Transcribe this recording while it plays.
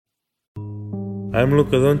I'm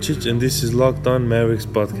Luka Doncic, and this is Locked On Mavericks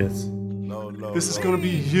podcast. This is gonna be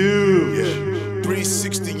huge. Yeah.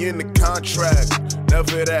 360 in the contract,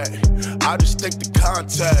 never that. I just take the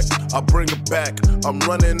contact, I bring it back. I'm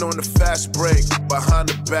running on the fast break, behind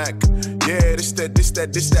the back. Yeah, this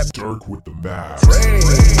that. Dirk with the Mavs.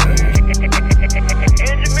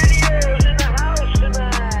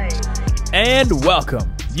 And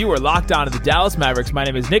welcome. You are locked on to the Dallas Mavericks. My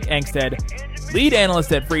name is Nick Angstead, lead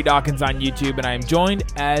analyst at Free Dawkins on YouTube, and I am joined,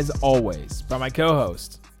 as always, by my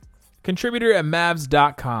co-host, contributor at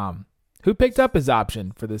Mavs.com, who picked up his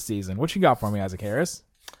option for this season. What you got for me, Isaac Harris?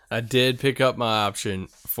 I did pick up my option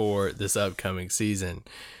for this upcoming season,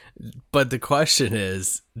 but the question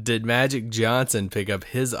is, did Magic Johnson pick up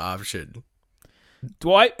his option?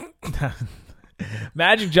 Dwight,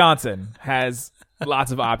 Magic Johnson has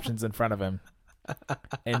lots of options in front of him.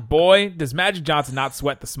 And boy, does Magic Johnson not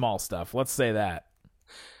sweat the small stuff. Let's say that.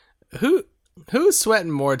 Who's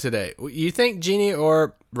sweating more today? You think Jeanie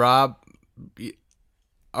or Rob,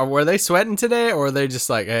 or were they sweating today, or are they just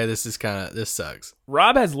like, hey, this sucks?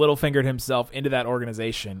 Rob has little fingered himself into that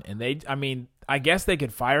organization, and I guess they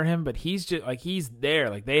could fire him, but he's just like, he's there.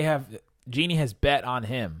 Like Jeanie has bet on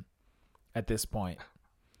him at this point.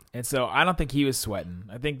 And so I don't think he was sweating.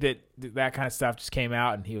 I think that kind of stuff just came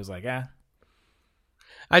out, and he was like,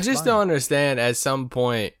 I just don't understand at some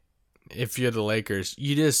point, if you're the Lakers,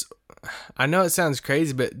 I know it sounds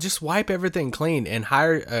crazy, but just wipe everything clean and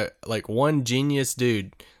hire one genius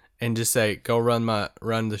dude and just say, go run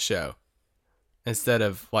the show instead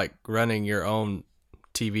of like running your own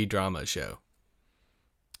TV drama show.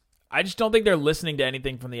 I just don't think they're listening to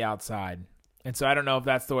anything from the outside. And so I don't know if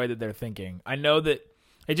that's the way that they're thinking. I know that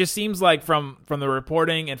it just seems like from the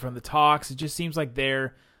reporting and from the talks, it just seems like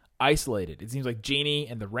they're isolated. It seems like Jeanie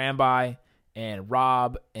and the Rambi and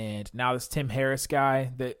Rob and now this Tim Harris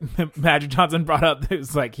guy that Magic Johnson brought up. It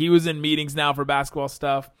was like he was in meetings now for basketball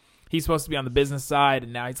stuff. He's supposed to be on the business side,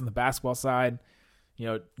 and now he's on the basketball side,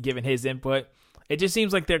 giving his input. It just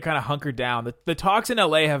seems like they're kind of hunkered down. The talks in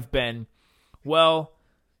LA have been, the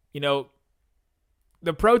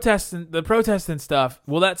protests and stuff,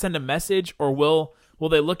 will that send a message, or will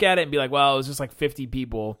they look at it and be like, well, it was just like 50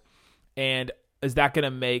 people, and is that going to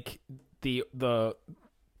make the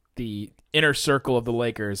inner circle of the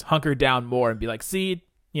Lakers hunker down more and be like, see,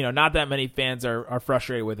 not that many fans are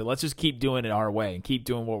frustrated with it. Let's just keep doing it our way and keep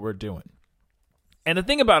doing what we're doing. And the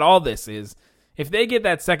thing about all this is, if they get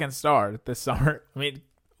that second star this summer, a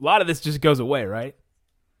lot of this just goes away, right?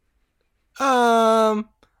 I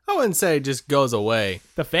wouldn't say it just goes away.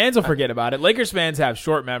 The fans will forget about it. Lakers fans have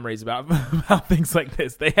short memories about things like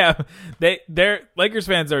this. Their Lakers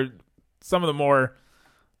fans are some of the more,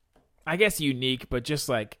 I guess, unique, but just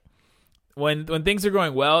like when things are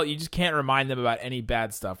going well, you just can't remind them about any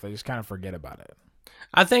bad stuff. They just kind of forget about it.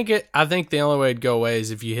 I think the only way it'd go away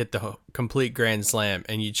is if you hit the complete grand slam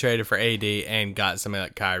and you traded for AD and got somebody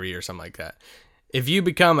like Kyrie or something like that. If you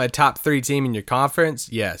become a top 3 team in your conference,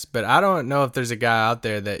 yes, but I don't know if there's a guy out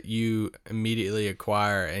there that you immediately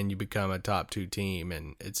acquire and you become a top 2 team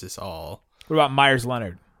and it's just all. What about Myers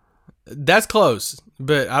Leonard? That's close,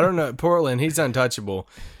 but I don't know. Portland, he's untouchable.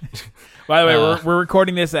 By the way, we're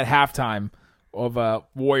recording this at halftime of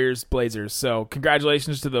Warriors Blazers. So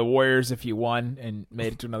congratulations to the Warriors if you won and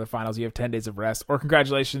made it to another finals. You have 10 days of rest. Or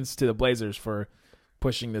congratulations to the Blazers for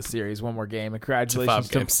pushing this series one more game. And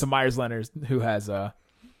congratulations to Myers Leonard, who has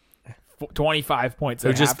 25 points.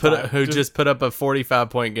 Who just put up a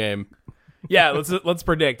 45-point game. Yeah, let's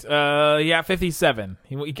predict. 57.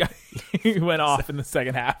 He went off in the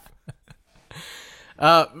second half.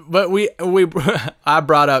 But I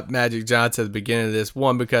brought up Magic Johnson at the beginning of this,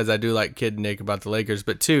 one, because I do like kidding Nick about the Lakers,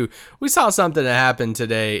 but two, we saw something that happened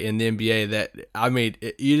today in the NBA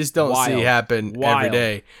that, you just don't see happen every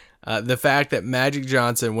day. The fact that Magic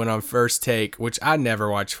Johnson went on First Take, which I never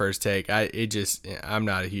watch First Take. I'm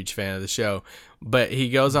not a huge fan of the show, but he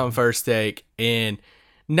goes on First Take, and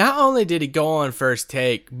not only did he go on First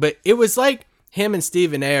Take, but it was like him and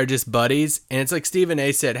Stephen A are just buddies, and it's like Stephen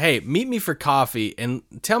A said, hey, meet me for coffee and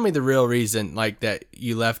tell me the real reason that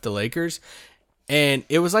you left the Lakers. And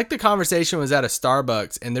it was like the conversation was at a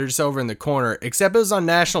Starbucks and they're just over in the corner, except it was on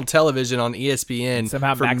national television on ESPN. And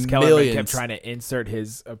somehow Max Kellerman kept trying to insert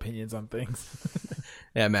his opinions on things.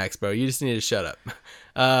 Yeah, Max, bro, you just need to shut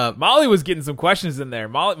up. Molly was getting some questions in there.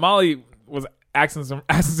 Molly was asking some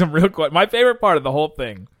real questions. My favorite part of the whole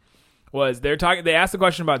thing was they asked the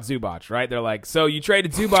question about Zubac, right? They're like, so you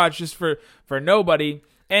traded Zubac just for nobody.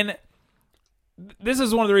 And this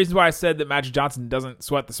is one of the reasons why I said that Magic Johnson doesn't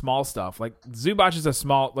sweat the small stuff. Like, Zubac is a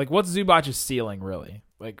small, like, what's Zubac's ceiling, really?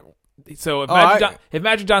 Like, So if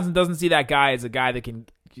Magic Johnson doesn't see that guy as a guy that can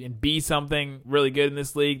be something really good in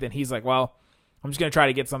this league, then he's like, well, I'm just going to try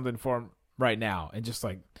to get something for him right now and just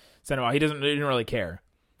like send him out. He didn't really care.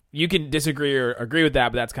 You can disagree or agree with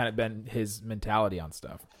that, but that's kind of been his mentality on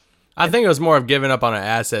stuff. I think it was more of giving up on an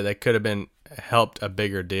asset that could have been helped a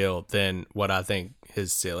bigger deal than what I think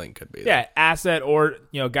his ceiling could be. Yeah, asset or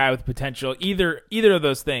guy with potential. Either of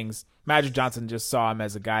those things. Magic Johnson just saw him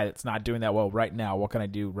as a guy that's not doing that well right now. What can I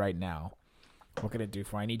do right now? What can I do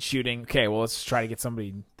for? I need shooting. Okay, well, let's try to get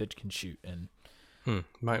somebody that can shoot. And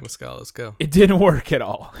Mike Muscala, let's go. It didn't work at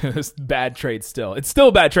all. It was a bad trade still. It's still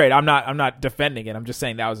a bad trade. I'm not defending it. I'm just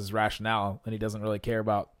saying that was his rationale, and he doesn't really care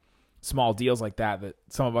about small deals like that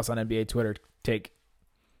some of us on NBA Twitter take,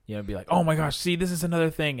 be like, oh my gosh, see, this is another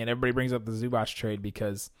thing. And everybody brings up the Zubac trade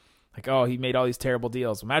because, like, oh, he made all these terrible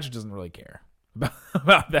deals. Well, Magic doesn't really care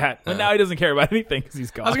about that. But now he doesn't care about anything because he's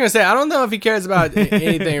gone. I was going to say, I don't know if he cares about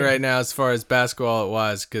anything right now as far as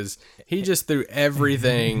basketball-wise because he just threw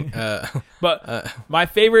everything. But my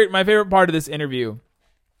favorite part of this interview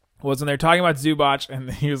was when they're talking about Zubac,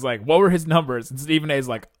 and he was like, what were his numbers? And Stephen A's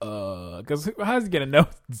like, because how's he going to know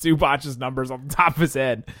Zubac's numbers on the top of his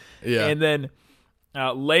head? Yeah. And then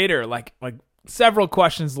later, like several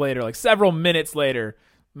questions later, like several minutes later,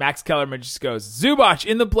 Max Kellerman just goes, Zubac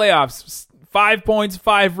in the playoffs, 5 points,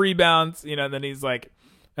 5 rebounds, and then he's like,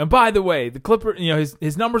 and by the way, the Clipper,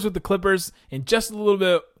 his numbers with the Clippers in just a little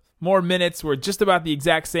bit more minutes were just about the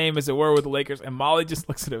exact same as it were with the Lakers. And Molly just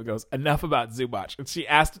looks at him and goes, enough about Zubac. And she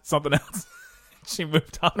asked something else. She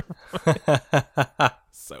moved on.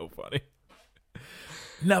 So funny.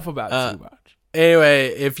 Enough about Zubac. Anyway,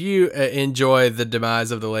 if you enjoy the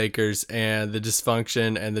demise of the Lakers and the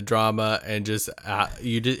dysfunction and the drama and just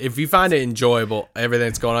if you find it enjoyable, everything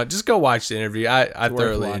that's going on, just go watch the interview. I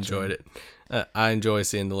thoroughly enjoyed it. I enjoy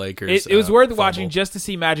seeing the Lakers. It was worth watching just to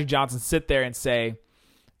see Magic Johnson sit there and say,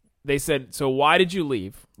 they said, so why did you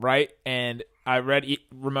leave, right? And I read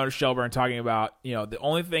Ramona Shelburne talking about, the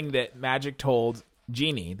only thing that Magic told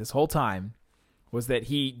Jeannie this whole time was that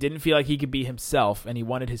he didn't feel like he could be himself and he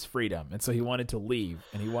wanted his freedom. And so he wanted to leave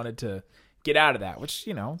and he wanted to get out of that, which,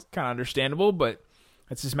 it's kind of understandable, but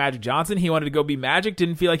that's just Magic Johnson. He wanted to go be Magic,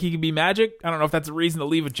 didn't feel like he could be Magic. I don't know if that's a reason to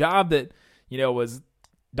leave a job that, was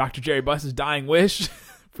Dr. Jerry Buss's dying wish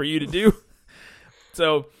for you to do.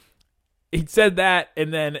 So he said that,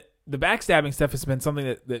 and then the backstabbing stuff has been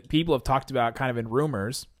something that people have talked about kind of in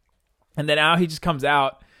rumors. And then now he just comes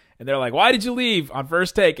out and they're like, why did you leave on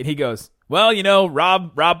First Take? And he goes, well,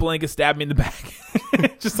 Rob Pelinka stabbed me in the back.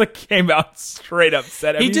 Just like came out straight up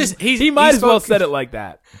said it. He might as well said it like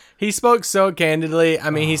that. He spoke so candidly.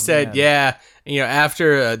 I mean, he said, man.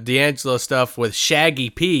 After D'Angelo stuff with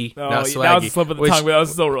Shaggy P, not Swaggy. That was a slip of the tongue, but that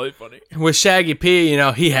was still really funny. With Shaggy P,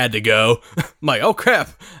 he had to go. I'm like, oh crap.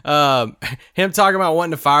 Him talking about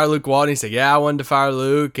wanting to fire Luke Walton. He said, yeah, I wanted to fire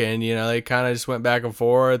Luke. And, they kind of just went back and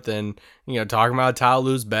forth and, talking about how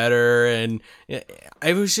Lu's better. And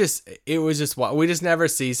it was just, we just never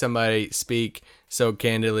see somebody speak so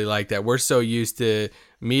candidly like that. We're so used to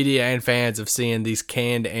media and fans of seeing these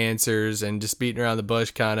canned answers and just beating around the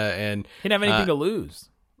bush kind of. And he didn't have anything to lose.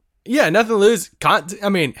 Yeah, nothing to lose.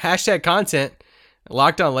 Hashtag content.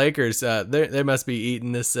 Locked on Lakers. They must be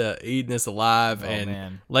eating this alive.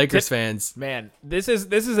 Man. Lakers fans. Man, this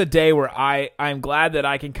is a day where I'm glad that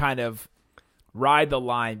I can kind of ride the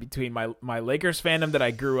line between my Lakers fandom that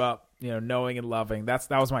I grew up, knowing and loving. That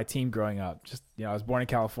was my team growing up. Just I was born in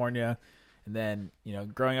California, and then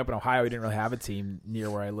growing up in Ohio, we didn't really have a team near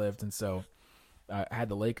where I lived, and so I had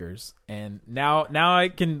the Lakers. And now I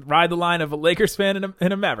can ride the line of a Lakers fan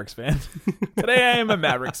and a Mavericks fan. Today I am a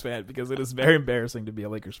Mavericks fan because it is very embarrassing to be a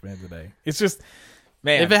Lakers fan today. It's just,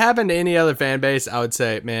 man. If it happened to any other fan base, I would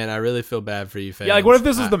say, man, I really feel bad for you fans. Yeah, like what if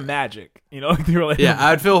this was the Magic? Yeah,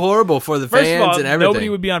 I'd feel horrible for the fans of all, and everything. Nobody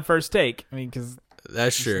would be on First Take. I mean, because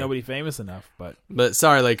that's true. Nobody famous enough, but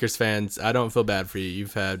sorry, Lakers fans, I don't feel bad for you.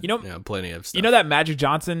 You've had plenty of stuff. That Magic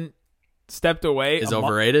Johnson stepped away is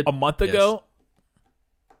overrated a month ago.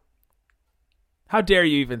 How dare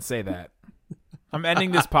you even say that? I'm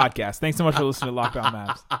ending this podcast. Thanks so much for listening to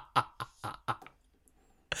Lockdown Mavs.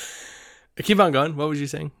 Keep on going. What was you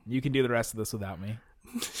saying? You can do the rest of this without me.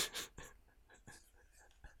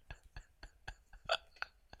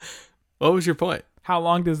 What was your point? How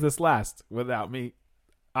long does this last without me?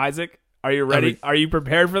 Isaac, are you ready? Are you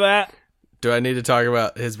prepared for that? Do I need to talk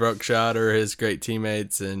about his broke shot or his great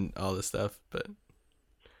teammates and all this stuff? But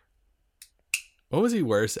what was he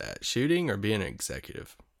worse at, shooting or being an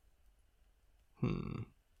executive?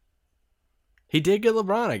 He did get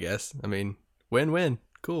LeBron, I guess. I mean, win-win.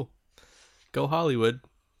 Cool. Go Hollywood.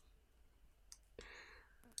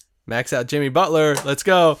 Max out Jimmy Butler. Let's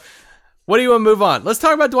go. What do you want to move on? Let's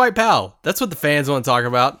talk about Dwight Powell. That's what the fans want to talk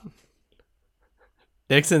about.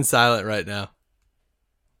 Nixon's silent right now.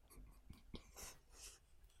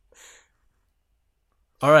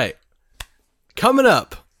 All right. Coming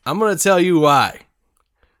up, I'm going to tell you why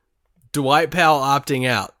Dwight Powell opting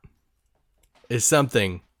out is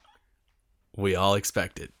something we all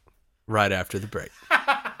expected right after the break.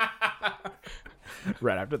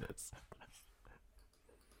 Right after this.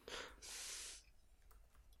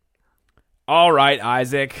 All right,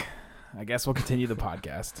 Isaac. I guess we'll continue the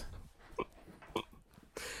podcast.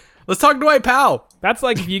 Let's talk Dwight Powell. That's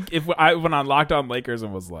like if I went on Locked On Lakers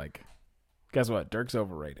and was like, guess what? Dirk's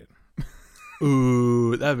overrated.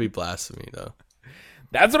 Ooh, that'd be blasphemy, though.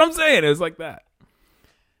 That's what I'm saying. It was like that.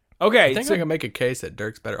 Okay. I think I can make a case that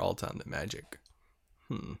Dirk's better all time than Magic.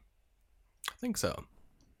 I think so.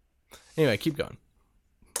 Anyway, keep going.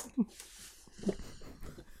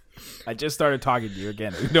 I just started talking to you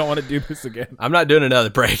again. We don't want to do this again. I'm not doing another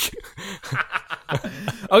break.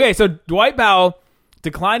 Okay, so Dwight Powell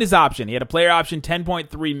declined his option. He had a player option,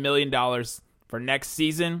 $10.3 million for next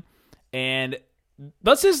season. And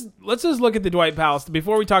let's just look at the Dwight Powell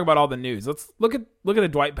before we talk about all the news. Let's look at the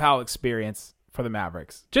Dwight Powell experience for the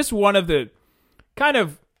Mavericks. Just one of the kind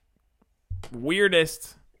of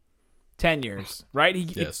weirdest tenures, right?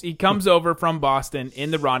 He comes over from Boston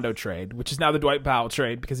in the Rondo trade, which is now the Dwight Powell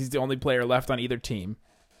trade because he's the only player left on either team.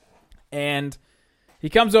 And he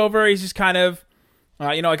comes over, he's just kind of,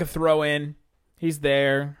 like a throw-in. He's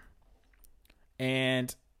there.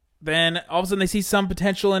 And then all of a sudden they see some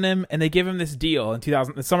potential in him and they give him this deal in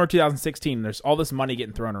the summer of 2016. There's all this money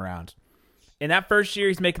getting thrown around. In that first year,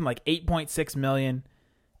 he's making like $8.6 million.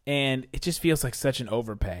 And it just feels like such an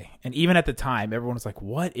overpay. And even at the time, everyone was like,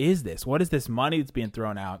 what is this? What is this money that's being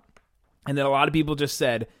thrown out? And then a lot of people just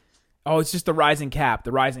said, oh, it's just the rising cap.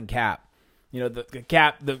 The rising cap.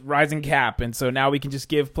 The rising cap. And so now we can just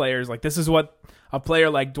give players, like, this is what a player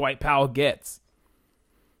like Dwight Powell gets.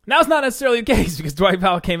 Now it's not necessarily the case because Dwight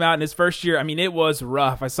Powell came out in his first year. I mean, it was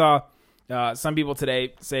rough. I saw some people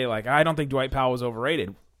today say, like, I don't think Dwight Powell was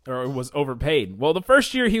overrated. Or was overpaid. Well, the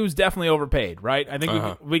first year he was definitely overpaid, right? I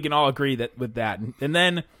think we can all agree with that. And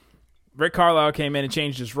then Rick Carlisle came in and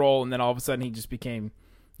changed his role, and then all of a sudden he just became,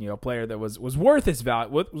 a player that was worth his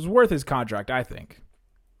value, was worth his contract, I think.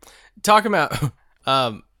 Talking about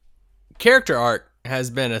character arc has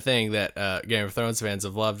been a thing that Game of Thrones fans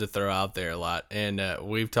have loved to throw out there a lot, and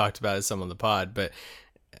we've talked about it some on the pod. But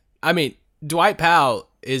I mean, Dwight Powell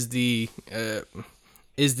is the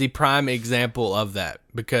prime example of that,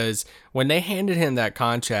 because when they handed him that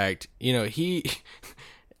contract, he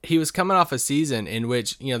was coming off a season in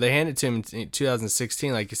which, they handed to him in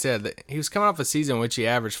 2016, like you said, he was coming off a season in which he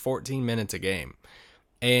averaged 14 minutes a game.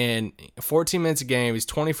 And 14 minutes a game, he's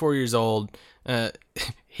 24 years old.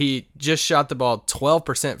 He just shot the ball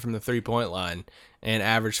 12% from the 3-point line and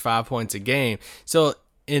averaged 5 points a game. So,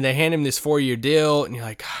 and they hand him this 4-year deal, and you're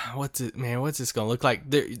like, what's this going to look like?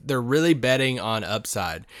 They're really betting on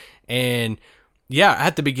upside. And yeah,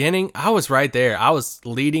 at the beginning, I was right there. I was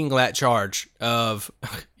leading that charge of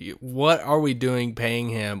what are we doing paying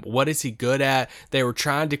him? What is he good at? They were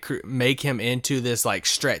trying to make him into this like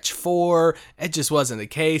stretch 4. It just wasn't the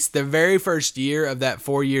case. The very first year of that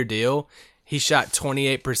 4-year deal, he shot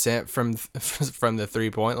 28% from the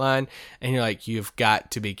 3-point line, and you're like, you've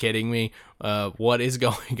got to be kidding me. What is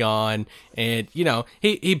going on? And,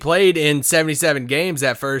 he played in 77 games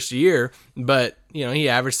that first year, but, he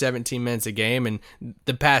averaged 17 minutes a game, and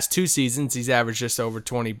the past 2 seasons, he's averaged just over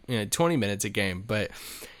 20 minutes a game. But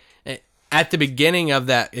at the beginning of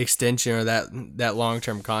that extension or that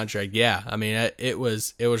long-term contract, yeah, I mean, it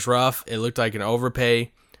was rough. It looked like an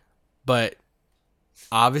overpay, but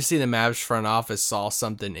obviously the Mavs front office saw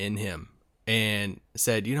something in him and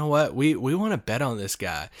said, you know what, we want to bet on this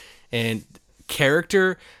guy. And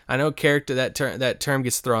character, I know character, that term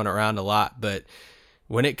gets thrown around a lot, but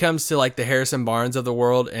when it comes to like the Harrison Barnes of the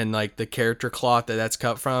world and like the character cloth that's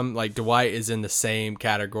cut from, like Dwight is in the same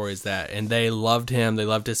category as that. And they loved him. They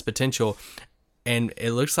loved his potential. And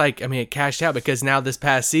it looks like, it cashed out, because now this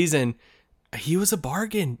past season, he was a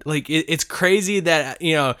bargain. Like it's crazy that,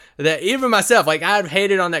 that even myself, like I've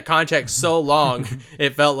hated on that contract so long,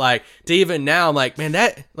 it felt like, to even now, I'm like, man,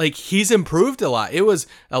 that like he's improved a lot. It was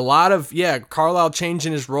a lot of, Carlisle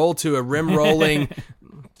changing his role to a rim rolling,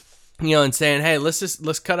 and saying, hey,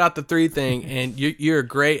 let's cut out the 3 thing. And you're a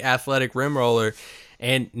great athletic rim roller.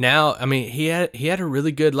 And now, he had a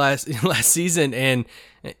really good last season, and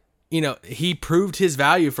he proved his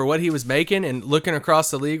value for what he was making, and looking across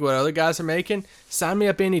the league, what other guys are making. Sign me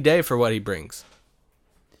up any day for what he brings.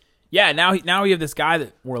 Yeah, now we have this guy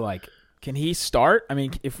that we're like, can he start? I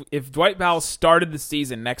mean, if Dwight Powell started the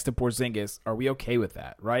season next to Porzingis, are we okay with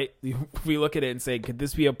that, right? If we look at it and say, could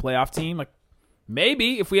this be a playoff team? Like,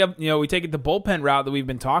 maybe if we have, we take it the bullpen route that we've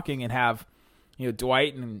been talking and have,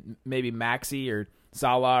 Dwight and maybe Maxey or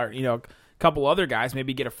Salah or, a couple other guys,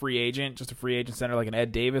 maybe get a free agent center like an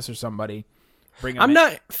Ed Davis or somebody. I'm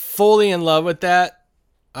not fully in love with that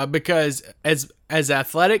because as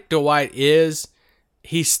athletic Dwight is,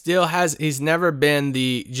 he's never been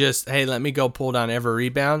the just, hey, let me go pull down every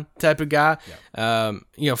rebound type of guy.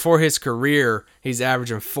 Yeah. For his career, he's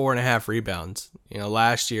averaging 4.5 rebounds.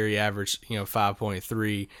 Last year he averaged,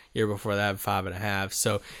 5.3, year before that, 5.5.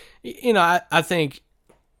 So, I think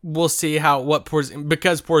we'll see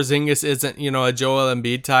because Porzingis isn't, a Joel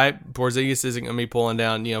Embiid type, Porzingis isn't going to be pulling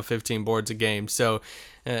down, 15 boards a game. So,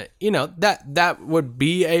 that would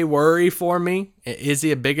be a worry for me. Is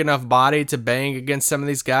he a big enough body to bang against some of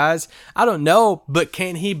these guys? I don't know, but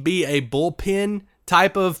can he be a bullpen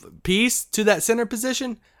type of piece to that center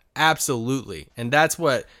position? Absolutely. And that's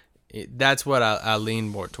what I lean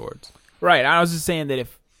more towards. Right. I was just saying that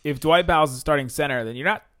if Dwight Powell's the starting center, then you're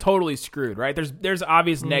not totally screwed, right? There's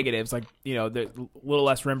obvious negatives, like, the little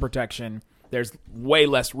less rim protection. There's way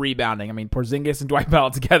less rebounding. I mean, Porzingis and Dwight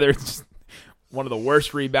Powell together, it's just one of the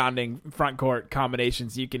worst rebounding front court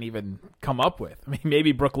combinations you can even come up with. I mean,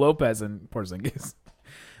 maybe Brook Lopez and Porzingis.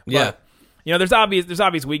 Yeah. But, there's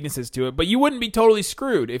obvious weaknesses to it, but you wouldn't be totally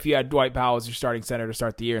screwed if you had Dwight Powell as your starting center to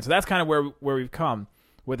start the year. And so that's kind of where we've come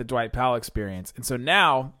with the Dwight Powell experience. And so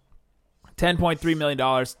now, $10.3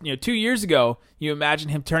 million, 2 years ago, you imagine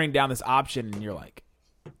him turning down this option and you're like,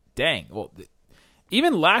 dang, well,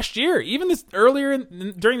 even last year, even this earlier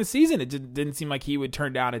during the season, it didn't seem like he would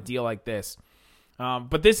turn down a deal like this.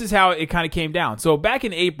 But this is how it kind of came down. So back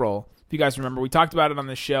in April, if you guys remember, we talked about it on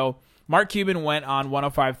the show. Mark Cuban went on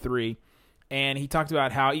 105.3, and he talked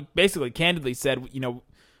about how he basically candidly said,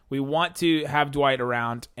 we want to have Dwight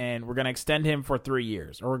around, and we're going to extend him for 3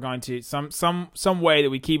 years, or we're going to some way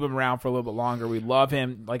that we keep him around for a little bit longer. We love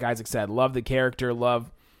him, like Isaac said, love the character,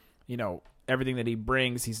 love everything that he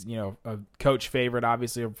brings. He's a coach favorite,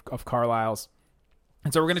 obviously, of Carlisle's,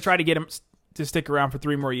 and so we're going to try to get him to stick around for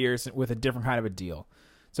 3 more years with a different kind of a deal.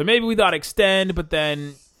 So maybe we thought extend, but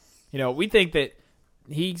then, we think that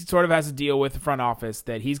he sort of has a deal with the front office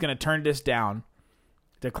that he's going to turn this down,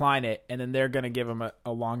 decline it, and then they're going to give him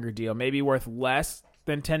a longer deal, maybe worth less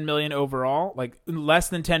than $10 million overall, like less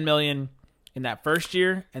than $10 million in that first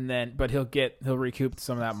year, but he'll recoup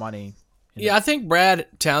some of that money. Yeah, I think Brad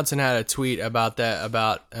Townsend had a tweet about that,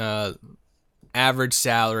 about average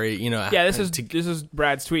salary, Yeah, this is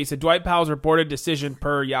Brad's tweet. He said, Dwight Powell's reported decision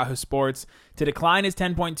per Yahoo Sports to decline his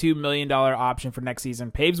 $10.2 million option for next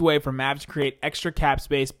season paves way for Mavs to create extra cap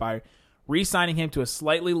space by re-signing him to a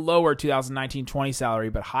slightly lower 2019-20 salary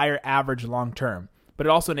but higher average long-term. But it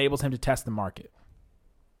also enables him to test the market.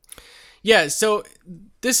 Yeah, so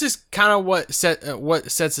this is kind of what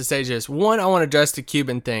sets the stage is. One, I want to address the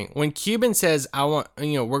Cuban thing. When Cuban says, we're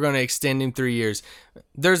going to extend him 3 years,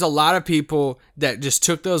 there's a lot of people that just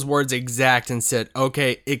took those words exact and said,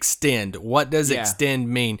 okay, extend. What does extend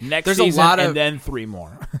mean? Next season and then 3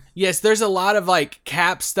 more. Yes, there's a lot of like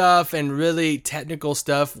cap stuff and really technical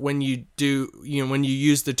stuff when you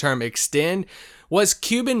use the term extend. Was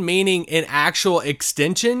Cuban meaning an actual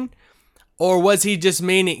extension? Or was he just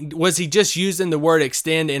using the word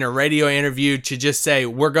extend in a radio interview to just say,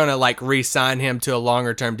 we're going to like re-sign him to a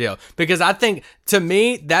longer term deal? Because I think, to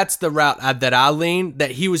me, that's the route that I lean, that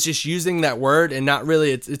he was just using that word and not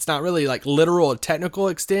really, it's not really like literal or technical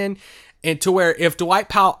extend. And to where if Dwight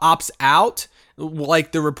Powell opts out,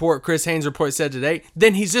 like the Chris Haynes report said today,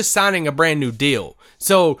 then he's just signing a brand new deal.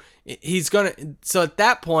 So at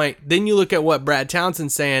that point, then you look at what Brad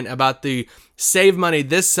Townsend's saying about the save money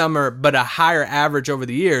this summer, but a higher average over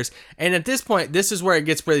the years. And at this point, this is where it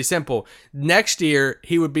gets pretty simple. Next year,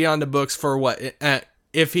 he would be on the books for what?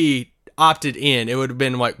 If he opted in, it would have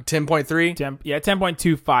been what, 10.3?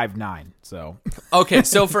 10.259. So okay,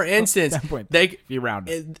 so for instance, if you round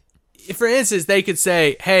it. For instance, they could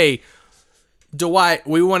say, hey, Dwight,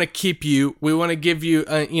 we want to keep you. We want to give you,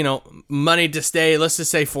 money to stay. Let's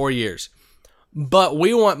just say 4 years. But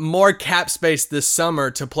we want more cap space this summer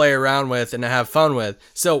to play around with and to have fun with.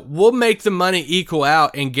 So we'll make the money equal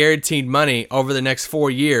out in guaranteed money over the next 4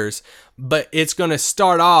 years. But it's going to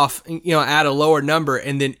start off, at a lower number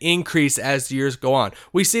and then increase as the years go on.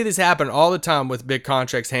 We see this happen all the time with big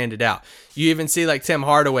contracts handed out. You even see like Tim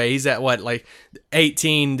Hardaway, he's at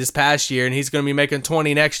 18 this past year and he's going to be making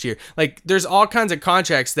 20 next year. Like there's all kinds of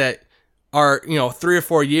contracts that are, 3 or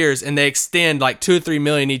 4 years and they extend like $2 or $3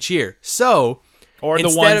 million each year. So or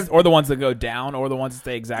the ones that go down, or the ones that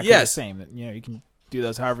stay exactly the same. You can do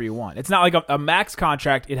those however you want. It's not like a max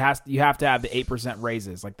contract. You have to have the 8%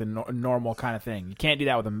 raises, like the normal kind of thing. You can't do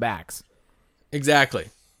that with a max. Exactly.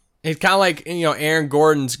 It's kind of like, Aaron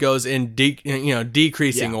Gordon's goes in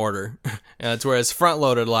decreasing order. That's where it's front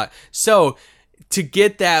loaded a lot. So to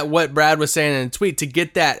get that, what Brad was saying in the tweet, to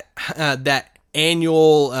get that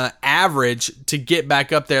annual average to get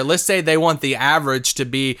back up there. Let's say they want the average to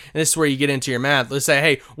be, and this is where you get into your math. Let's say,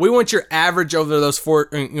 hey, we want your average over those 4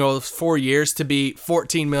 years to be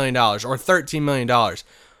 $14 million or $13 million.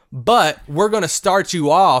 But we're going to start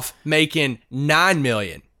you off making $9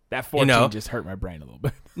 million. That 14 just hurt my brain a little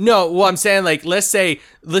bit. No, well, I'm saying, like, let's say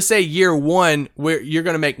year one, where you're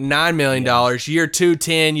going to make $9 million, year 2,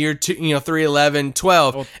 10, year 2, 3, 11,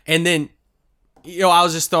 12, and then, I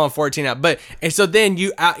was just throwing 14 out. And so then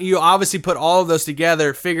you obviously put all of those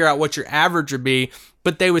together, figure out what your average would be,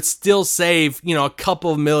 but they would still save, a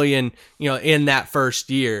couple million, in that first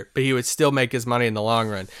year, but he would still make his money in the long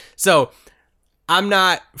run. So I'm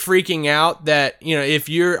not freaking out that, if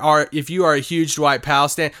you are a huge Dwight Powell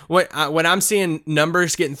stan, when I'm seeing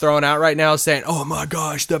numbers getting thrown out right now saying, oh my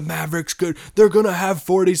gosh, the Mavericks they're going to have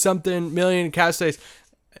 40 something million cap space.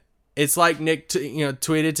 It's like Nick,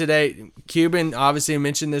 tweeted today. Cuban obviously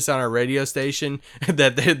mentioned this on our radio station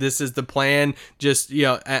that this is the plan. Just,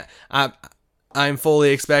 I'm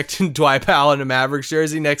fully expecting Dwight Powell in a Mavericks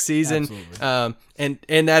jersey next season. And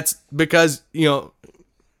that's because,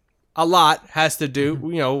 a lot has to do,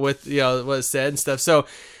 with, what's said and stuff. So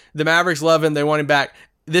the Mavericks love him. They want him back.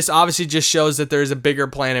 This obviously just shows that there's a bigger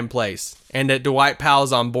plan in place and that Dwight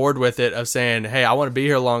Powell's on board with it of saying, hey, I want to be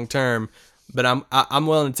here long term, but I'm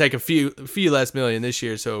willing to take a few less million this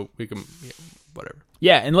year so we can, whatever.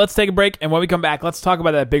 Yeah, and let's take a break. And when we come back, let's talk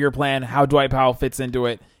about that bigger plan, how Dwight Powell fits into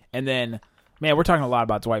it. And then, man, we're talking a lot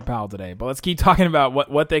about Dwight Powell today, but let's keep talking about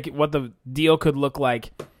what the deal could look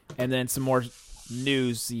like, and then some more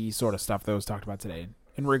newsy sort of stuff that was talked about today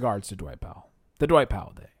in regards to Dwight Powell. The Dwight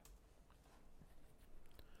Powell day.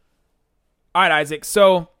 All right, Isaac.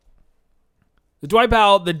 So the Dwight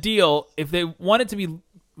Powell, the deal, if they want it to be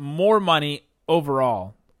more money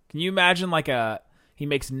overall, can you imagine he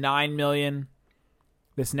makes $9 million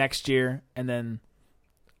this next year and then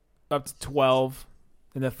up to 12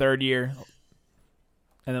 in the third year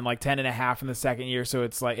and then 10.5 in the second year, so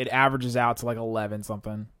it's it averages out to 11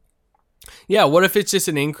 something. Yeah, what if it's just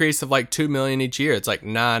an increase of $2 million each year? It's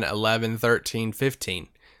 9, 11, 13, 15.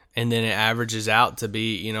 And then it averages out to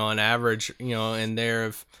be, an average, in there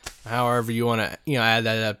of however you want to, add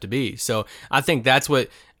that up to be. So I think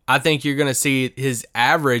I think you're going to see his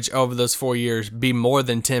average over those 4 years be more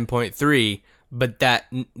than 10.3, but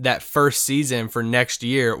that first season for next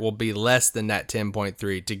year will be less than that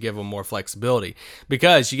 10.3 to give him more flexibility.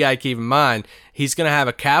 Because you got to keep in mind, he's going to have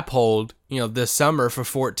a cap hold, this summer for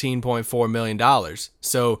 $14.4 million.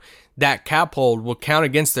 So that cap hold will count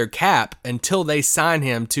against their cap until they sign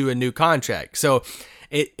him to a new contract. So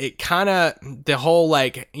it kind of, the whole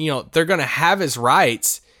they're going to have his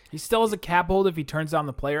rights. He still has a cap hold if he turns down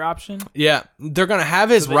the player option? Yeah, they're going to have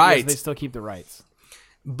his rights. They still keep the rights.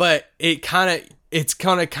 But it's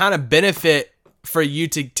going to benefit for you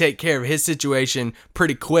to take care of his situation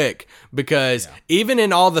pretty quick, because even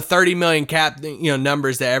in all the 30 million cap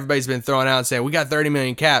numbers that everybody's been throwing out and saying we got 30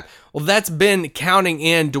 million cap, well, that's been counting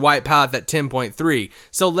in Dwight Powell at that 10.3.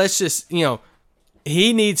 So let's just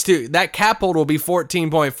he needs to, that cap hold will be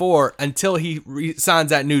 14.4 until he signs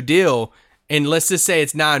that new deal. And let's just say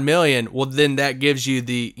it's $9 million. Well, then that gives you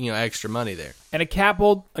the extra money there. And a cap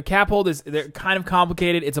hold is, they're kind of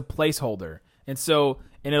complicated. It's a placeholder, and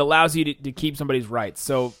it allows you to keep somebody's rights.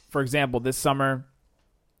 So, for example, this summer,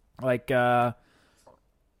 Dirk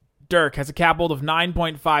has a cap hold of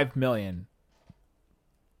 $9.5 million.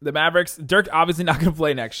 The Mavericks, Dirk obviously not going to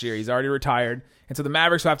play next year. He's already retired, and so the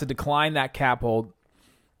Mavericks will have to decline that cap hold.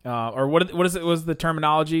 Or what is it? Was the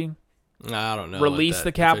terminology? I don't know. Release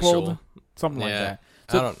the cap hold. Something like that.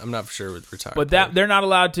 So, I'm not for sure with retired. But they're not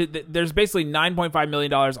allowed to. There's basically $9.5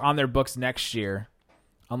 million on their books next year,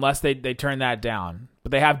 unless they turn that down.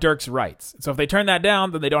 But they have Dirk's rights. So if they turn that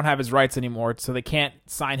down, then they don't have his rights anymore. So they can't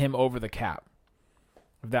sign him over the cap.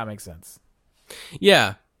 If that makes sense.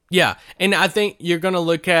 Yeah. And I think you're going to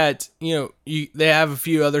look at, they have a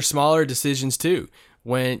few other smaller decisions too.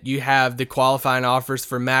 When you have the qualifying offers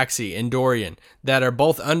for Maxey and Dorian that are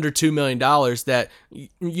both under $2 million, that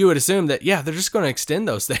you would assume that, they're just going to extend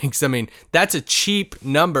those things. I mean, that's a cheap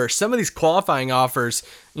number. Some of these qualifying offers,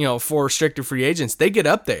 for restricted free agents, they get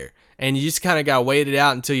up there. and you just kind of got to wait it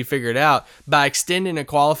out until you figure it out. By extending a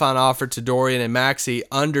qualifying offer to Dorian and Maxey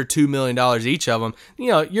under $2 million each of them,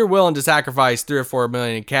 you're willing to sacrifice $3 or $4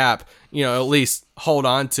 million in cap, at least hold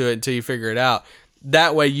on to it until you figure it out.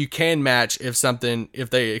 That way you can match if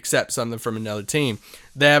they accept something from another team.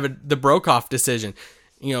 They have the Brokoff decision.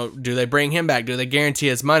 Do they bring him back? Do they guarantee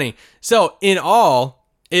his money? So in all,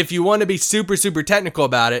 if you want to be super, super technical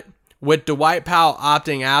about it, with Dwight Powell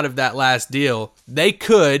opting out of that last deal, they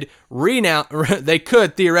could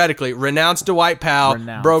theoretically renounce Dwight Powell,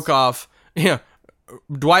 Brokoff,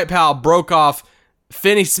 Dwight Powell, Brokoff,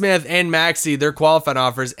 Finney-Smith, and Maxey, their qualifying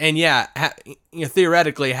offers, and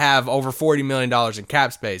theoretically have over $40 million in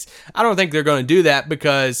cap space. I don't think they're going to do that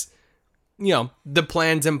because, the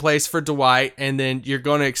plan's in place for Dwight, and then you're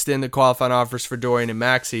going to extend the qualifying offers for Dorian and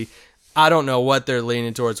Maxey. I don't know what they're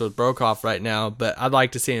leaning towards with Brokoff right now, but I'd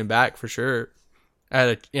like to see him back for sure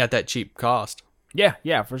at that cheap cost.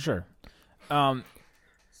 Yeah, for sure. But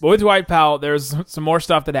with Dwight Powell, there's some more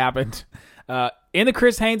stuff that happened. In the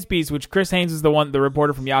Chris Haynes piece, which Chris Haynes is the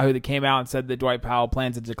reporter from Yahoo that came out and said that Dwight Powell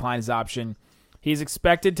plans to decline his option. He's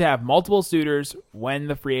expected to have multiple suitors when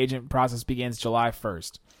the free agent process begins July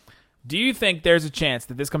 1st. Do you think there's a chance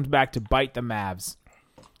that this comes back to bite the Mavs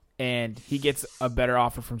and he gets a better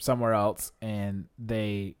offer from somewhere else and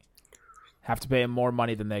they have to pay him more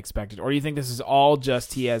money than they expected? Or do you think this is all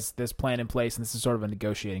just he has this plan in place and this is sort of a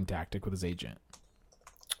negotiating tactic with his agent?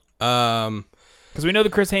 Because we know the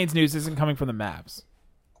Chris Haynes news isn't coming from the Mavs.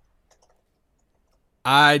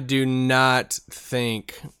 I do not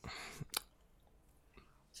think...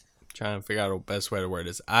 trying to figure out the best way to word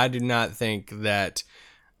this. I do not think that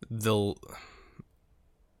there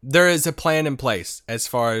is a plan in place as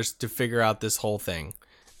far as to figure out this whole thing.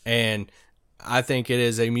 And I think it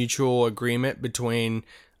is a mutual agreement between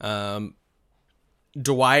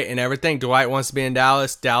Dwight and everything. Dwight wants to be in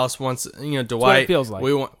Dallas. Dallas wants, Dwight, feels like.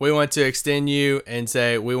 we want to extend you and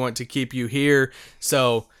say we want to keep you here.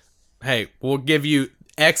 So, hey, we'll give you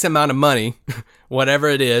X amount of money, whatever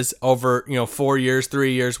it is, over 4 years,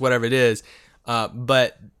 3 years, whatever it is.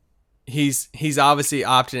 But he's obviously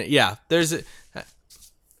opting. Yeah,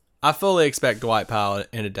 I fully expect Dwight Powell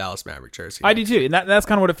in a Dallas Maverick jersey. I do too, and that's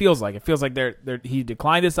kind of what it feels like. It feels like he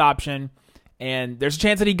declined this option, and there's a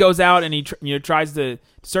chance that he goes out and he tries to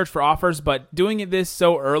search for offers. But doing this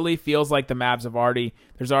so early feels like the Mavs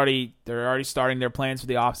they're already starting their plans for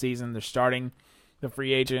the offseason. They're starting the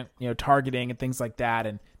free agent targeting and things like that,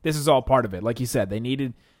 and this is all part of it. Like you said, they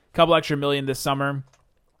needed a couple extra million this summer,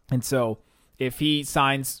 and so if he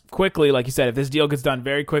signs quickly, like you said, if this deal gets done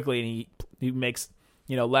very quickly and he makes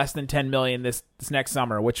less than $10 million this next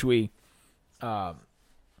summer, which we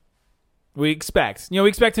expect. We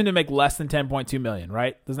expect him to make less than $10.2 million,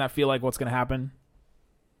 right? Doesn't that feel like what's going to happen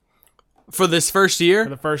for this first year?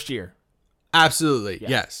 For the first year, absolutely,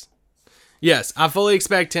 yeah. Yes. I fully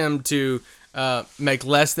expect him to make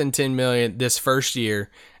less than $10 million this first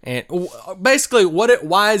year. And basically,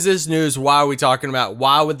 why is this news? Why are we talking about?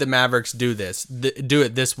 Why would the Mavericks do this? Do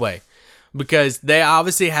it this way? Because they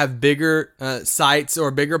obviously have bigger sights or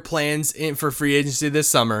bigger plans for free agency this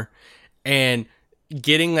summer, and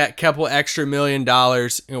getting that couple extra $1 million,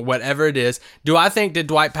 whatever it is. Do I think that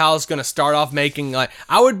Dwight Powell is going to start off making I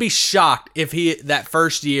would be shocked if that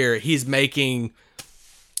first year he's making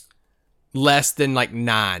less than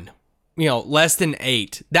 9. Less than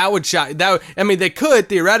 8. That would shock. They could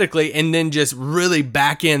theoretically, and then just really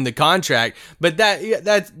back in the contract. But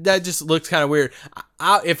that just looks kind of weird.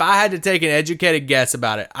 If I had to take an educated guess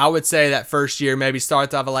about it, I would say that first year maybe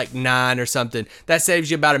starts off at 9 or something. That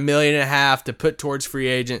saves you about $1.5 million to put towards free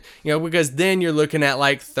agent. Because then you're looking at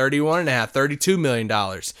 $31.5, $32 million.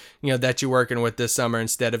 That you're working with this summer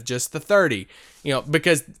instead of just the 30.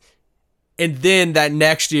 Because. And then that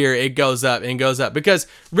next year it goes up and goes up. Because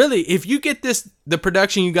really, if you get the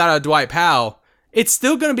production you got out of Dwight Powell, it's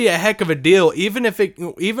still going to be a heck of a deal, even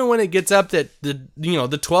when it gets up to the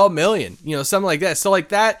 $12 million, something like that. So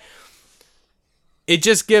that, it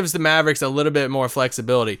just gives the Mavericks a little bit more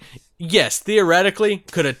flexibility. Yes, theoretically,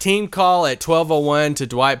 could a team call at 12:01 to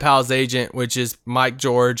Dwight Powell's agent, which is Mike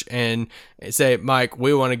George, and say, Mike,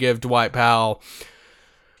 we want to give Dwight Powell.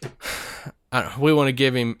 We want to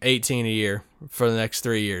give him $18 a year for the next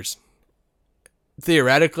 3 years.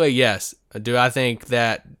 Theoretically, yes. Do I think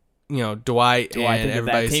that Dwight and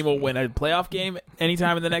everybody that team will win a playoff game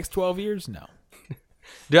anytime in the next 12 years? No.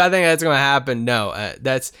 Do I think that's going to happen? No.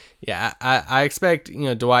 I expect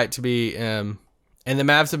Dwight to be. And the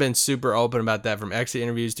Mavs have been super open about that, from exit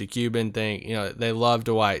interviews to Cuban thing. They love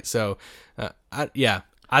Dwight, so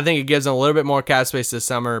I think it gives him a little bit more cap space this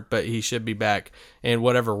summer, but he should be back in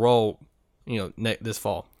whatever role. This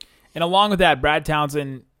fall. And along with that, Brad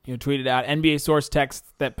Townsend tweeted out, NBA source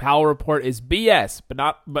texts that Powell report is BS,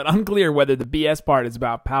 but unclear whether the BS part is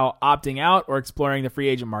about Powell opting out or exploring the free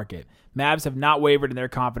agent market. Mavs have not wavered in their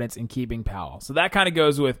confidence in keeping Powell. So that kind of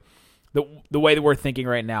goes with the way that we're thinking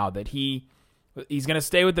right now, that he's going to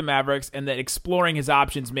stay with the Mavericks, and that exploring his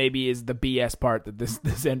options maybe is the BS part that this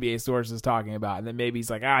NBA source is talking about. And then maybe he's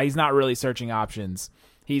like, he's not really searching options.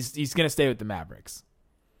 He's going to stay with the Mavericks.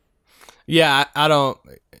 Yeah, I don't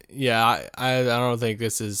think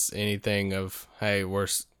this is anything of, hey, we're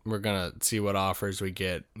gonna see what offers we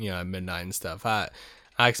get, at midnight and stuff. I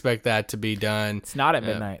expect that to be done. It's not at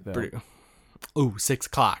midnight though. 6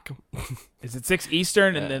 o'clock. Is it 6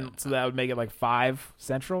 Eastern, and then so that would make it like 5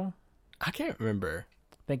 Central? I can't remember.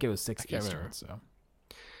 I think it was 6 Eastern. Remember. So,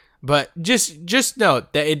 but just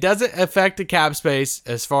note that it doesn't affect the cap space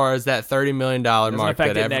as far as that $30 million mark. It doesn't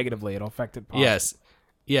affect it negatively. It'll affect it positively.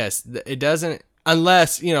 Yes, it doesn't,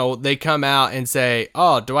 unless, they come out and say,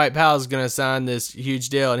 oh, Dwight Powell's going to sign this huge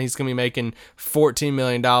deal and he's going to be making $14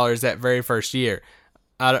 million that very first year.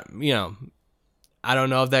 I don't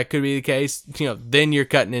know if that could be the case. Then you're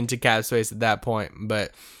cutting into cap space at that point.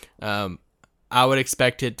 But I would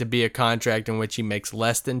expect it to be a contract in which he makes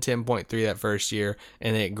less than 10.3 that first year,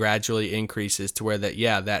 and then it gradually increases to where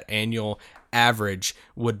that annual average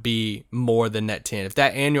would be more than that 10. If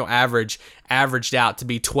that annual averaged out to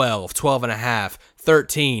be 12 and a half,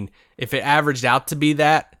 13, if it averaged out to be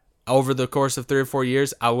that over the course of 3 or 4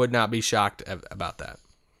 years, I would not be shocked about that.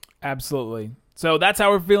 Absolutely. So that's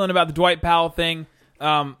how we're feeling about the Dwight Powell thing.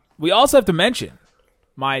 We also have to mention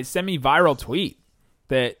my semi-viral tweet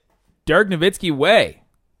that Dirk Nowitzki Way,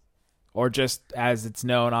 or just as it's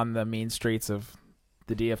known on the mean streets of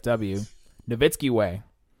the DFW, Nowitzki Way.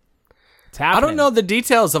 It's happening. I don't know the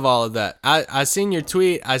details of all of that. I seen your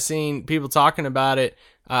tweet. I seen people talking about it.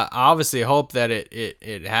 I obviously hope that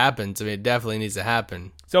it happens. I mean, it definitely needs to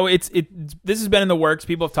happen. So this has been in the works.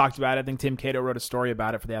 People have talked about it. I think Tim Cato wrote a story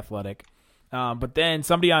about it for The Athletic. But then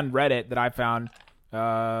somebody on Reddit that I found,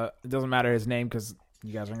 it doesn't matter his name because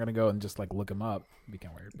you guys aren't going to go and just like look him up. It'd be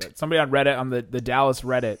kind of weird. But somebody on Reddit, on the Dallas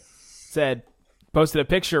Reddit, posted a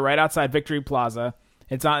picture right outside Victory Plaza.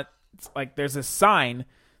 It's like there's a sign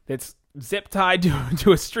that's zip tied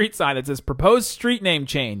to a street sign that says proposed street name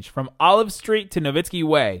change from Olive Street to Nowitzki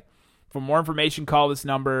Way. For more information, call this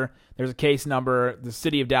number. There's a case number, the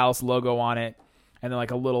City of Dallas logo on it, and then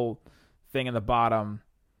like a little thing in the bottom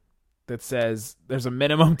that says there's a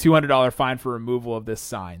minimum $200 fine for removal of this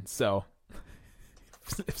sign. So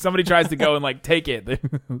if somebody tries to go and like take it,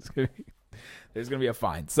 there's gonna be a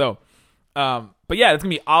fine. So, but yeah, it's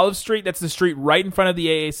gonna be Olive Street. That's the street right in front of the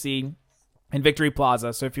AAC in Victory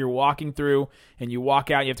Plaza. So if you're walking through and you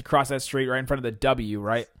walk out, you have to cross that street right in front of the W,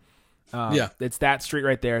 right? Yeah. It's that street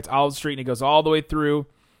right there. It's Olive Street, and it goes all the way through.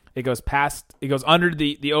 It goes under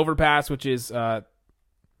the overpass, which is like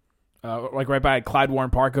right by Clyde Warren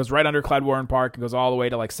Park. It goes right under Clyde Warren Park and goes all the way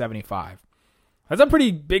to like 75. That's a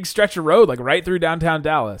pretty big stretch of road, like right through downtown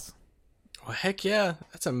Dallas. Well, heck yeah.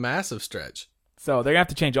 That's a massive stretch. So they're going to have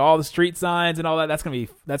to change all the street signs and all that. That's going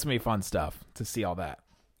to be fun stuff to see all that.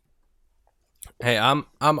 Hey, I'm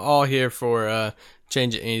all here for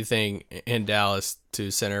changing anything in Dallas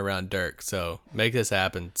to center around Dirk. So make this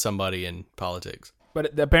happen, somebody in politics.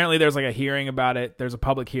 But apparently there's like a hearing about it. There's a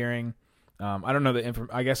public hearing. I don't know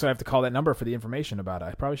I guess I have to call that number for the information about it.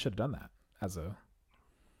 I probably should have done that as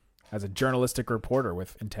a journalistic reporter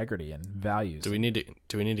with integrity and values. Do we need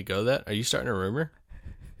to go that? Are you starting a rumor?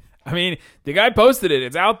 I mean, the guy posted it.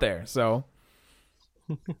 It's out there. So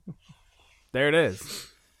there it is.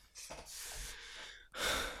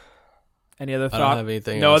 Any other thoughts? I don't have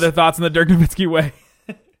anything No else. other thoughts on the Dirk Nowitzki Way?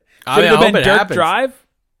 I Should it have been hope it Dirk happens. Drive?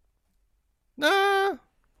 Nah.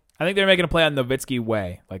 I think they're making a play on Nowitzki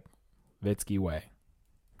Way, like Nowitzki Way.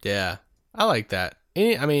 Yeah, I like that.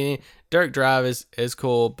 I mean, Dirk Drive is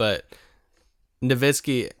cool, but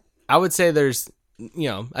Nowitzki, I would say there's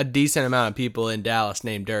a decent amount of people in Dallas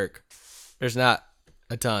named Dirk. There's not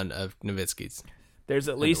a ton of Nowitzkis. There's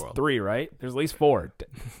at least 3, right? There's at least 4.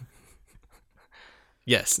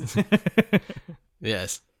 Yes.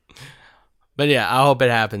 Yes. But yeah, I hope it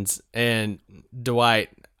happens. And Dwight,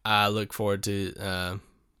 I look forward to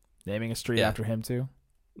naming a street after him too.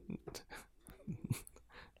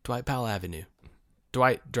 Dwight Powell Avenue.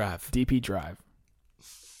 Dwight Drive. DP Drive.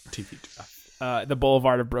 DP Drive. The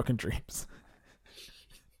Boulevard of Broken Dreams.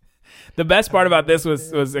 The best part about this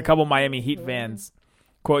was a couple Miami Heat fans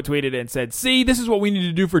quote tweeted it and said, "See, this is what we need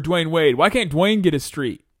to do for Dwayne Wade. Why can't Dwayne get a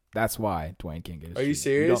street?" That's why Dwayne can't get a street. Are you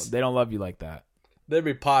serious? They don't love you like that. There'd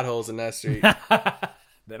be potholes in that street.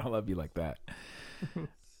 They don't love you like that.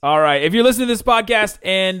 All right. If you're listening to this podcast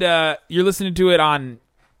and you're listening to it on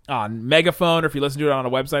Megaphone, or if you listen to it on a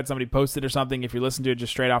website somebody posted or something, if you listen to it just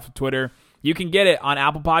straight off of Twitter, you can get it on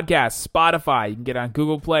Apple Podcasts, Spotify. You can get it on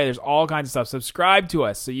Google Play. There's all kinds of stuff. Subscribe to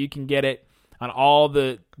us so you can get it on all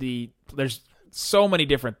the there's so many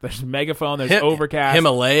different. There's Megaphone. There's Overcast.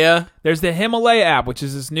 Himalaya. There's the Himalaya app, which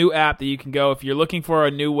is this new app that you can go if you're looking for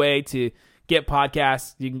a new way to get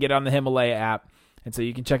podcasts. You can get it on the Himalaya app, and so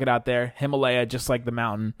you can check it out there. Himalaya, just like the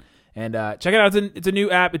mountain, and check it out. It's a new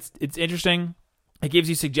app. It's interesting. It gives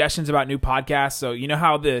you suggestions about new podcasts. So you know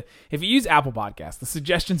how if you use Apple Podcasts, the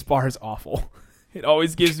suggestions bar is awful. It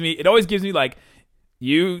always gives me like,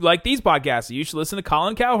 you like these podcasts, so you should listen to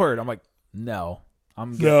Colin Cowherd. I'm like, no.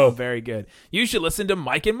 I'm good. I'm very good. You should listen to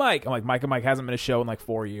Mike and Mike. I'm like, Mike and Mike hasn't been a show in like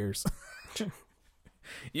 4 years.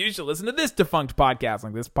 You should listen to this defunct podcast.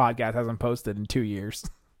 Like, this podcast hasn't posted in 2 years.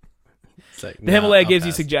 It's like, the Himalaya gives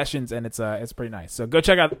you suggestions, and it's pretty nice. So go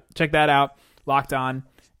check that out. Locked On,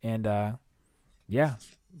 and yeah,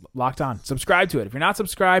 Locked On. Subscribe to it. If you're not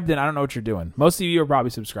subscribed, then I don't know what you're doing. Most of you are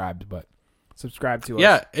probably subscribed, but subscribe to us.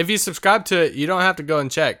 Yeah, if you subscribe to it, you don't have to go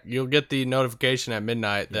and check. You'll get the notification at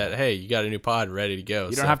midnight that, hey, you got a new pod ready to go.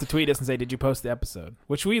 You don't have to tweet us and say, did you post the episode?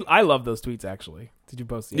 Which I love those tweets, actually. Did you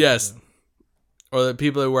post the episode? Yes. Or the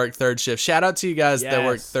people that work third shift. Shout out to you guys that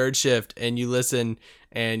work third shift and you listen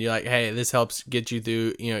and you're like, hey, this helps get you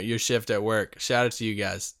through your shift at work. Shout out to you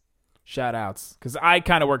guys. Shout outs. Because I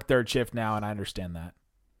kind of work third shift now, and I understand that.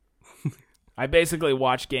 I basically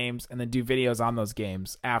watch games and then do videos on those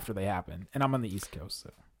games after they happen. And I'm on the East Coast.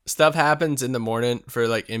 So stuff happens in the morning for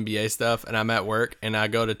like NBA stuff, and I'm at work and I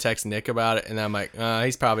go to text Nick about it, and I'm like,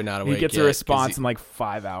 he's probably not awake. He gets a response in like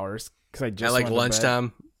 5 hours because I just at like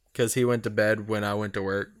lunchtime because he went to bed when I went to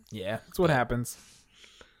work. Yeah, that's what happens.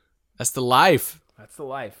 That's the life. That's the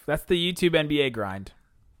life. That's the YouTube NBA grind.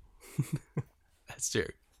 That's true.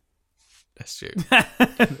 That's true.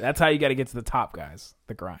 That's how you got to get to the top, guys.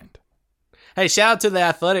 The grind. Hey, shout out to The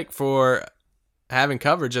Athletic for having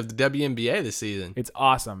coverage of the WNBA this season. It's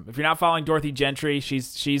awesome. If you're not following Dorothy Gentry,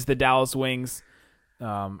 she's the Dallas Wings.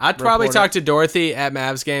 I'd probably talk to Dorothy at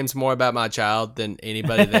Mavs games more about my child than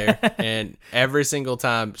anybody there. And every single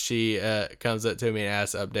time she comes up to me and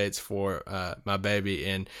asks updates for my baby,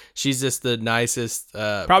 and she's just the nicest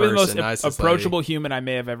probably person, the most approachable human I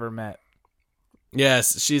may have ever met.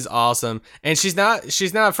 Yes, she's awesome, and she's not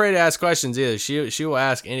afraid to ask questions either. She will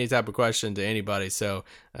ask any type of question to anybody. So,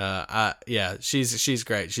 she's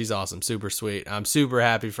great. She's awesome, super sweet. I'm super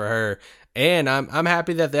happy for her, and I'm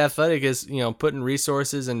happy that The Athletic is putting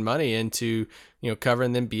resources and money into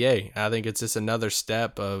covering the NBA. I think it's just another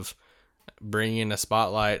step of bringing a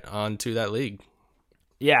spotlight onto that league.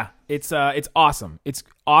 Yeah, it's awesome. It's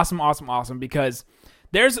awesome because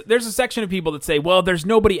there's a section of people that say, well, there's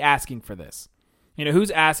nobody asking for this.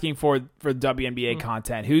 Who's asking for WNBA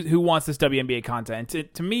content? Who wants this WNBA content?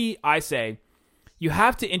 And to me, I say you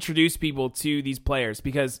have to introduce people to these players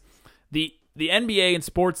because the NBA and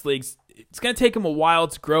sports leagues, it's going to take them a while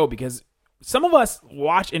to grow because some of us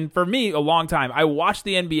watch, and for me, a long time, I watch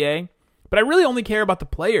the NBA, but I really only care about the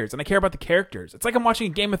players and I care about the characters. It's like I'm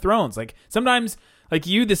watching Game of Thrones. Like sometimes, like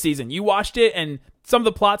you this season, you watched it and some of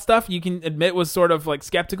the plot stuff you can admit was sort of like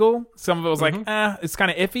skeptical. Some of it was like, it's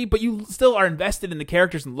kind of iffy, but you still are invested in the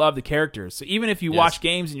characters and love the characters. So even if you watch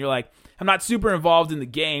games and you're like, I'm not super involved in the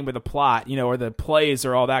game or the plot, or the plays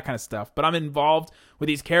or all that kind of stuff, but I'm involved with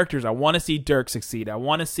these characters. I want to see Dirk succeed. I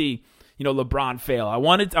want to see, LeBron fail. I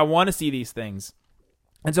want to see these things.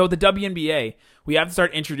 And so with the WNBA, we have to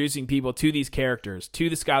start introducing people to these characters,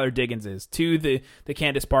 to the Skylar Digginses, to the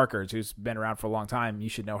Candace Parkers, who's been around for a long time. You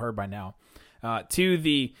should know her by now. To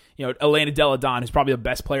the Elena Delle Donne, who's probably the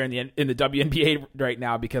best player in the WNBA right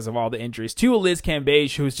now because of all the injuries. To Liz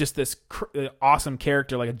Cambage, who's just this awesome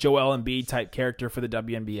character, like a Joel Embiid type character for the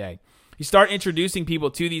WNBA. You start introducing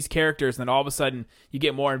people to these characters, and then all of a sudden you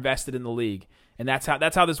get more invested in the league, and that's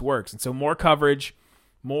how this works. And so more coverage,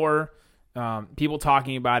 more people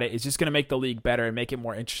talking about it is just going to make the league better and make it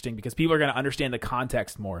more interesting because people are going to understand the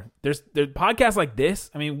context more. There's podcasts like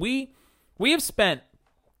this. I mean, we have spent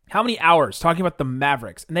how many hours talking about the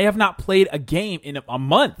Mavericks, and they have not played a game in a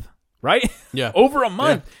month, right? Yeah. Over a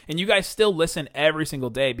month. Yeah. And you guys still listen every single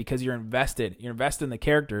day because you're invested. You're invested in the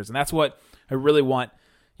characters. And that's what I really want,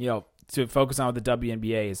 to focus on with the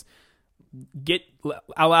WNBA is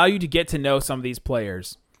allow you to get to know some of these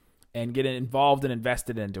players and get involved and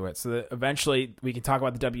invested into it so that eventually we can talk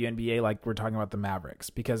about the WNBA like we're talking about the Mavericks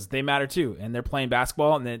because they matter too. And they're playing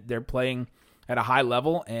basketball and they're playing at a high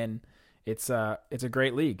level, and it's a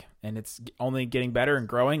great league, and it's only getting better and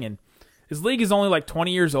growing, and This league is only like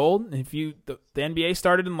 20 years old. If the NBA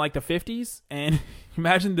started in like the 50s, and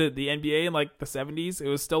imagine the NBA in like the 70s, it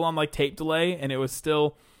was still on like tape delay, and it was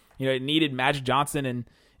still, it needed Magic Johnson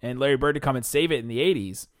and Larry Bird to come and save it in the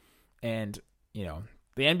 80s. And,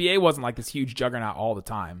 the NBA wasn't like this huge juggernaut all the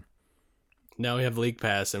time. Now we have League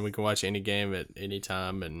Pass, and we can watch any game at any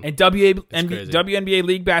time. And WNBA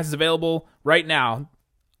League Pass is available right now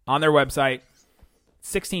on their website.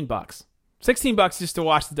 $16. $16 just to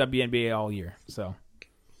watch the WNBA all year. So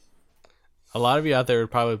a lot of you out there would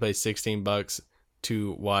probably pay $16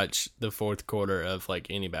 to watch the fourth quarter of like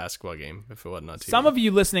any basketball game if it wasn't on TV. Some of you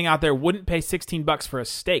listening out there wouldn't pay $16 for a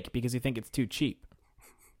steak because you think it's too cheap.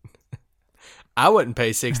 I wouldn't pay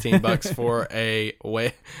 $16 for a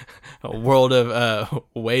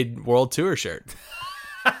Wade World Tour shirt.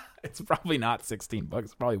 It's probably not $16.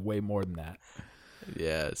 It's probably way more than that.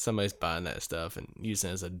 Yeah, somebody's buying that stuff and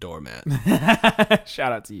using it as a doormat.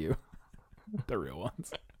 Shout out to you. The real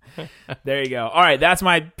ones. There you go. All right, that's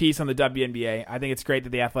my piece on the WNBA. I think it's great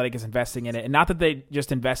that The Athletic is investing in it. And not that they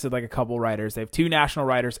just invested like a couple writers. They have 2 national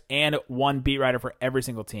writers and 1 beat writer for every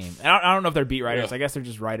single team. And I don't know if they're beat writers. Yeah. I guess they're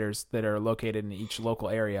just writers that are located in each local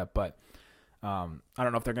area. But I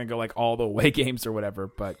don't know if they're going to go like all the away games or whatever.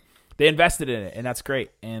 But they invested in it, and that's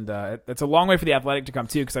great. And it's a long way for The Athletic to come,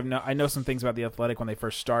 too, because I know some things about The Athletic when they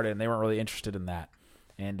first started, and they weren't really interested in that.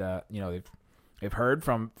 And, they've heard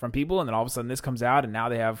from people, and then all of a sudden this comes out, and now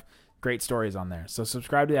they have great stories on there. So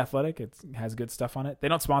subscribe to The Athletic. It has good stuff on it. They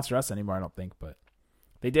don't sponsor us anymore, I don't think, but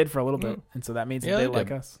they did for a little bit, and so that means that they like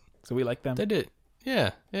us. So we like them. They did.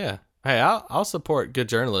 Yeah. Hey, I'll support good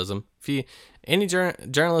journalism. If any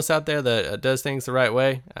journalist out there that does things the right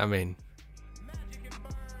way, I mean...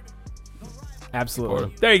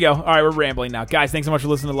 Absolutely. There you go. All right, we're rambling now. Guys, thanks so much for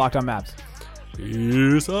listening to Locked On Mavs.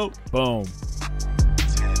 Peace out. Boom.